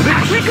 The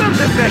quicker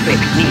the better.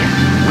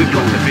 We've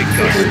got the big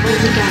gun.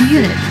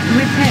 Unit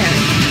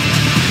repaired.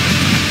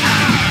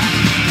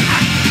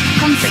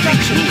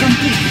 Construction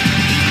complete.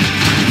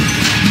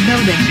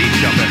 Building. Siege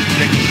chopper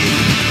checking in.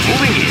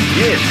 Moving in.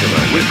 Yes,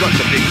 Commander. We've got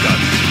the big gun.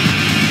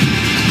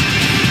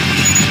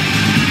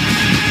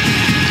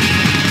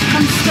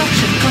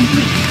 Construction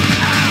complete.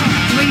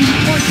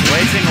 Reinforcement.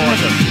 Waiting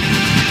order.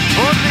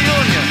 For the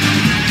Union.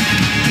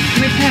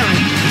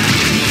 Repairing.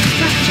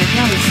 Structure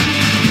garrison.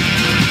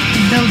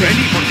 Building.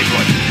 Ready for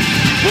deployment.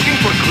 Looking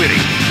for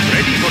clearing.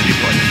 Ready for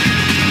deployment.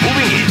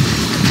 Moving in.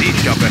 Siege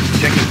chopper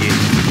checking in.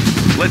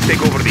 Let's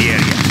take over the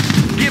area.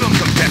 Give them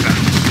some pepper.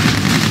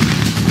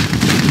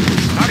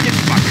 Target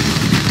spotted.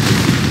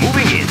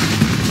 Moving in.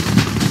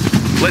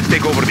 Let's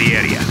take over the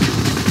area.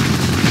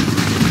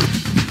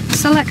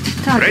 Select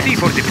target. Ready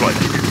for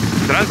deployment.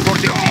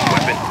 Transporting siege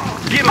weapon.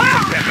 Give them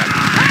some pepper.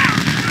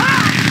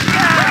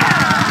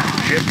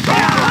 Ship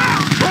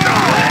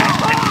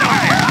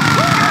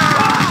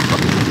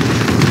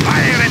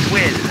Fire at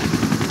will.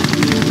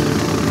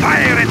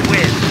 Fire at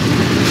will.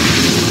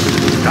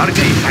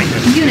 Target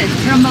sighted. Unit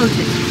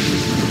promoted.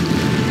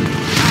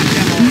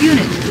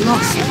 Unit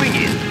lost. Moving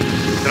in.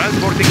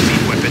 Transporting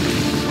siege weapon.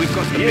 We've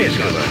got the base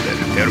gun.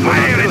 Airborne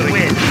Fire at artillery.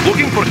 will.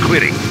 Looking for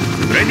clearing.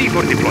 Ready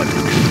for deployment.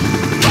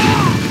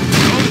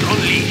 Drones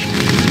unleashed.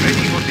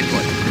 Ready for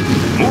deployment.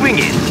 Moving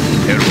in.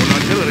 Airborne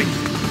artillery.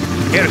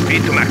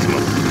 Airspeed to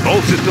maximum.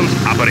 All systems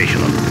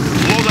operational.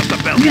 Load up the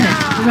belt. Unit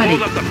ready.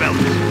 Load up the belt.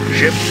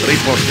 Ship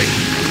reporting.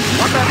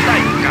 What a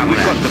sight,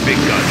 We've got the big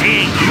gun.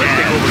 Let's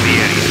take over the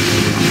area.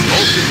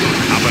 All systems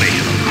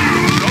operational.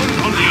 Drones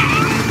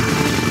unleashed.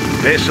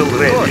 Vessel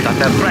ready. Good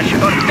under pressure.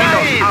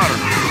 Torpedoes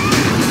armed.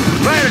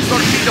 Fire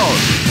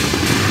torpedoes.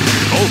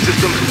 All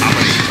systems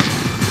operational.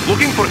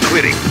 Looking for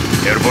clearing.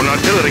 Airborne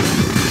artillery.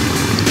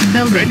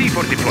 Building. Ready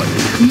for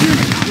deployment.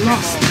 Unit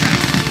lost.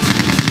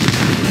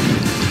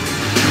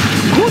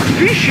 Good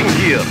fishing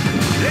here.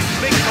 Let's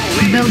make some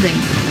way. Building.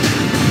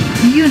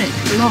 Unit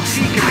lost.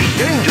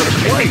 Dangerous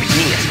place.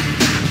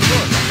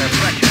 Good under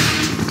pressure.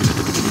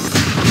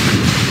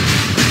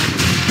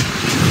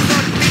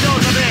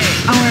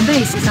 Our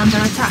base is under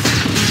attack.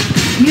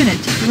 Unit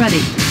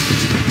ready.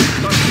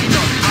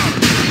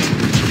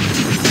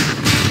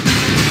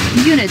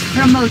 Unit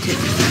promoted.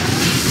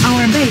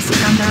 Our base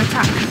is under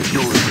attack.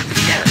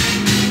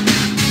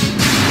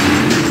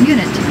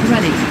 Unit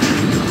ready.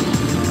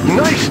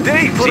 Nice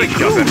day for a Siege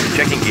chopper, cruise.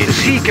 checking in. The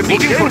sea can be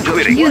Looking for dangerous.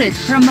 clearing. Unit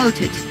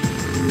promoted.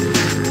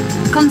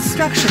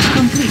 Construction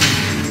complete.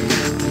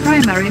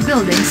 Primary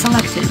building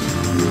selected.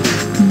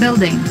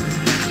 Building.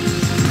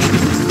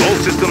 All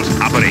systems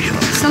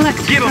operational. Select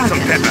Give them some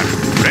target. pepper.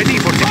 Ready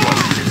for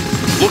deployment.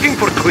 Looking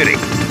for clearing.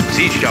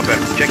 Siege chopper,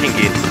 checking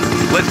in.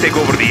 Let's take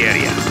over the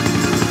area.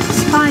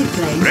 Spy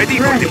plane Ready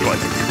for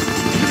deployment.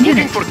 Looking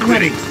Unit for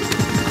clearing. ready.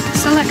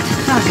 Select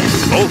target.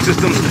 All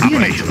systems Unit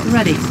operational.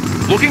 ready.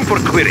 Looking for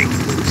clearing.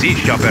 Siege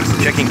chopper,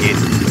 checking in.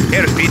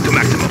 Airspeed to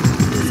maximum.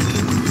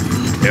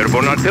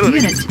 Airborne artillery.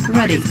 Unit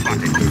ready.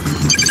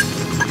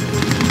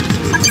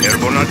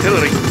 Airborne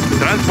artillery.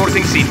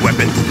 Transporting siege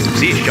weapon.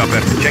 Siege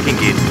chopper, checking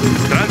in.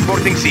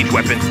 Transporting siege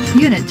weapon.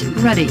 Unit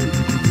ready.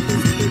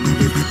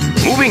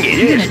 Moving in.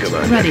 Unit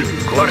ready.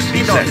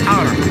 Torpedo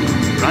arm.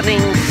 Running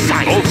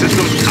sight. All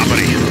systems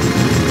operational.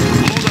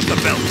 Load up the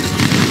belt.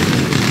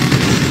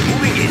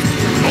 Moving in.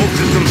 All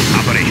systems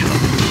operational.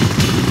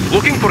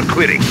 Looking for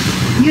clearing.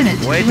 Unit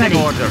ready.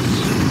 orders.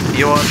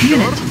 You are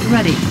Unit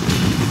ready.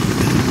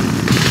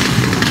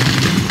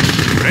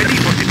 Ready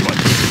for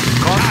deployment.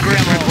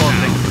 Conscript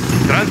reporting.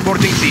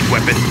 Transporting siege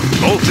weapon.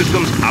 All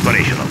systems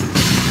operational.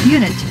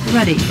 Unit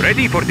ready.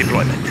 Ready for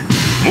deployment.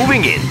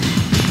 Moving in.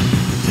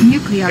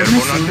 Nuclear Airborne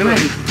missile artillery.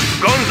 ready.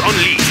 Guns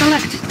unleashed.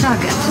 Select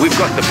target. We've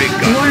got the big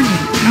gun.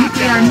 Warning.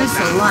 Nuclear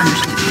missile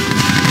launched.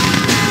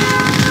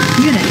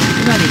 Unit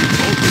ready.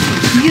 All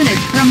systems Unit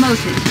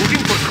promoted.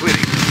 looking for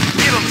clearing.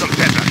 Give them some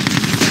pepper.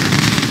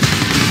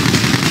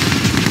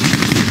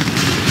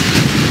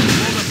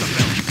 Load up the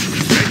belt.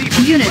 Ready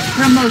for Unit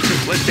promoted.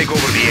 Let's take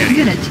over the area.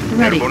 Unit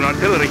ready. Airborne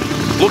artillery.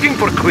 Looking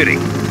for clearing.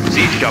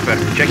 Siege chopper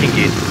checking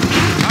in.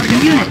 Target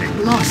Unit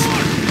marked. lost.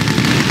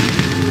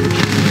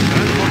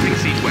 Transporting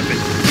siege weapon.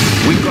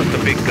 We've got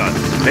the big gun.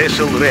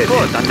 Vessel ready.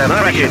 Good, under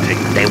Navigating.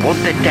 They won't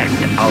detect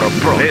our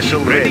approach.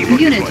 Vessel Ready ready. for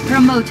Unit deployment.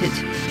 promoted.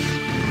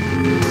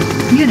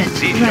 Unit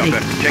Siege ready.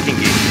 chopper checking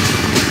in.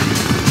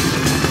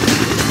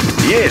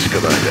 Yes,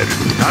 Commander.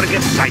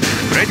 Target sight.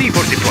 Ready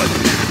for deployment.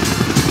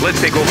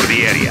 Let's take over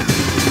the area.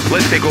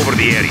 Let's take over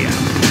the area.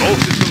 All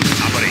systems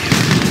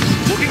operational.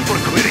 Looking for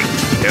clearing.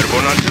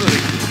 Airborne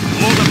artillery.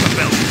 Load up the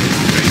belt.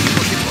 Ready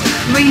for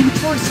deployment.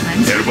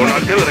 Reinforcements Airborne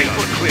ready. artillery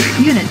for clearing.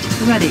 Unit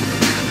ready.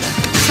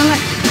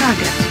 Select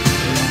target.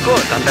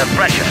 Good under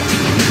pressure.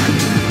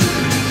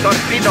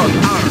 Torpedoes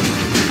armed.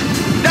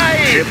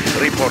 Dive! Ship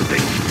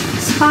reporting.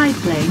 Spy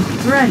plane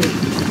ready.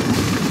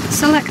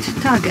 Select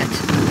target.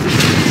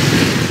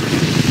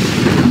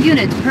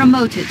 Unit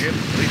promoted.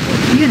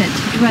 Unit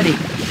ready.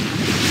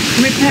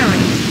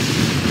 Repairing.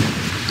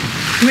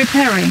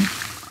 Repairing.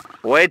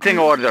 Waiting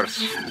orders.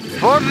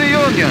 For the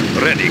Union.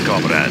 Ready,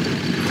 comrade.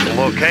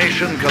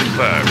 Location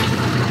confirmed.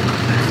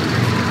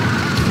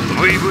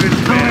 We will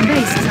Our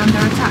base is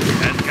under attack.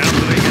 and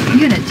countering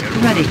Unit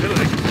ready.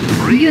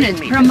 Unit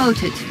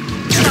promoted.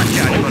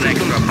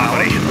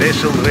 operational.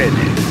 Vessel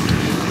ready.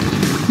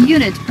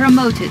 Unit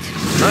promoted.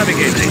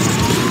 Navigating.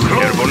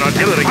 Airborne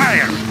artillery.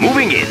 Fire!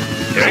 Moving in.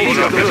 Airborne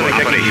artillery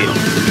operational.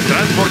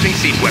 Transporting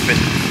siege weapon.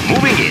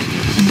 Moving in.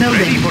 Ready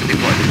Building. for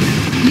deployment.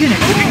 Unit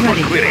Looking for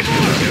ready. clearing.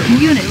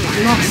 Unit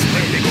lost.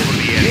 Let's take over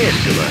the area. Yes,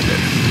 Commander.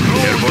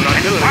 Airborne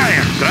artillery.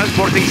 Fire!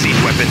 Transporting siege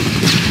weapon.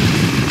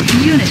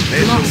 Unit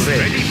Vessel lost. ready.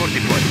 Ready for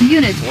deployment.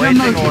 Unit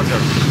Waiting promoted.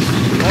 orders.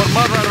 For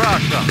Mother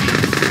Russia.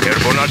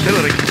 Airborne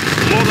artillery.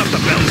 Load up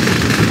the belt.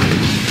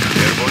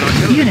 Airborne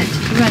artillery. Unit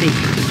ready.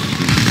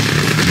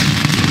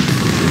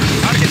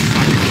 Target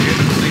spotted.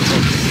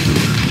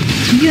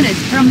 Unit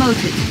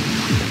promoted.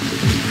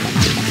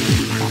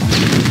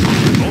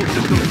 All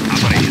systems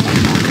operational.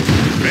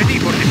 Ready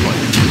for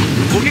deployment.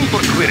 Looking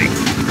for clearing.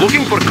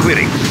 Looking for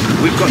clearing.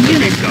 We've got the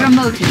Unit big gun.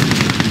 promoted.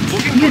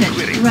 Looking for Unit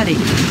clearing. ready.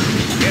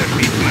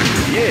 Airspeed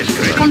maximum. Yes,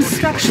 Commander.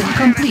 Construction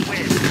complete.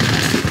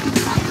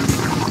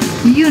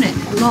 Unit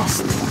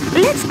lost.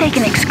 Let's take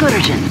an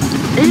excursion.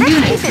 Let's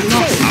Unit keep it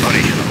lost. safe.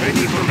 Operational.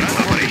 Ready for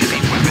operation.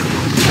 Weapon.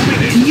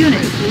 Moving in.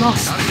 Unit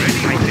lost. Ready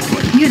for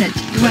deployment. Unit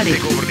Let's ready.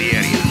 take over the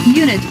area.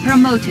 Unit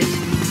promoted.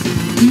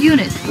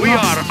 Unit We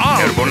lost. are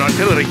armed. Airborne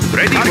artillery.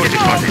 Ready for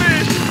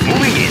deployment.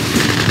 Moving in.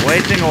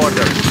 Waiting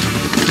orders.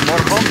 For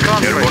home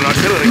country. Airborne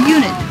artillery.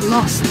 Unit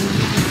lost.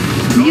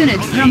 Unit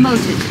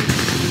promoted.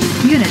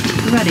 Unit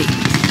ready.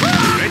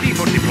 Ready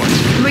for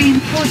deployment.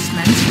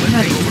 Reinforcements Let's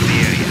ready. take over the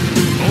area.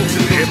 All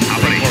systems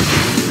operational.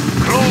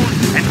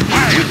 Cruise and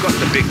fire. We've got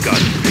the big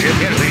gun.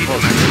 Airspeed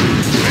maximum.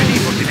 Ready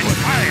for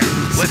deployment. Fire.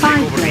 Let's Spy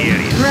take over the plane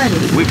area. ready.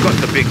 We've got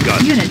the big gun.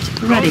 Unit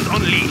ready. Guns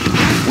unleashed.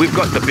 We've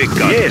got the big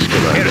gun. Yes,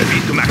 Commander.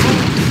 Airspeed to maximum.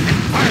 And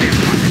fire.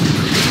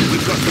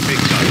 We've got the big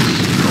gun.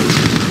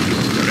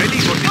 Ready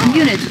for deployment.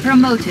 Unit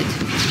promoted.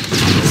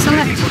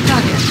 Select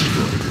target.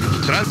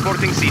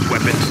 Transporting siege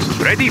weapon.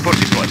 Ready for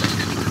deployment.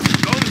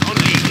 Guns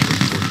unleashed.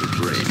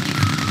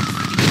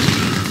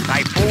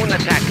 Typhoon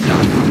attack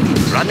done.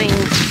 Running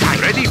sight.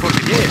 Ready for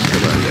deployment. Yes,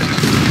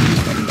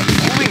 Commander.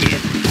 Moving in.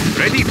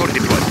 for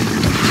deployment.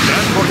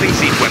 Transporting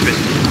siege weapons.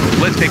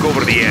 Let's take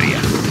over the area.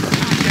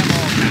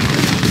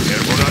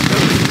 Airborne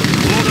artillery.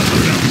 Load up the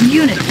belt.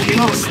 Unit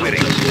lost.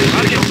 Clearing.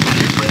 Target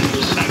spotted.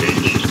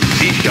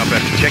 Siege chopper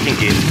checking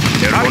in.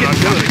 Airborne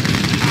artillery.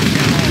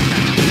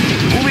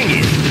 Moving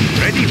in.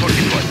 Ready for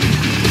deployment.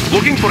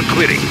 Looking for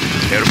clearing.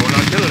 Airborne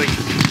artillery.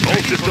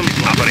 All systems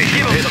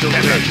operational.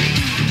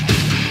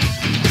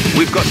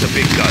 We've got the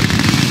big gun.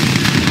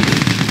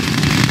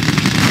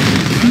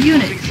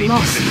 Unit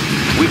lost.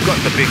 We've got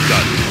the big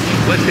gun.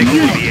 Let's take over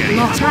the Unit area.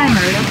 lost.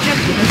 Primary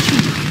objective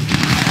achieved.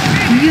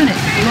 Unit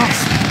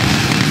lost.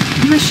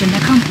 Mission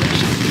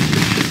accomplished.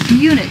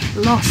 Unit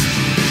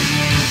lost.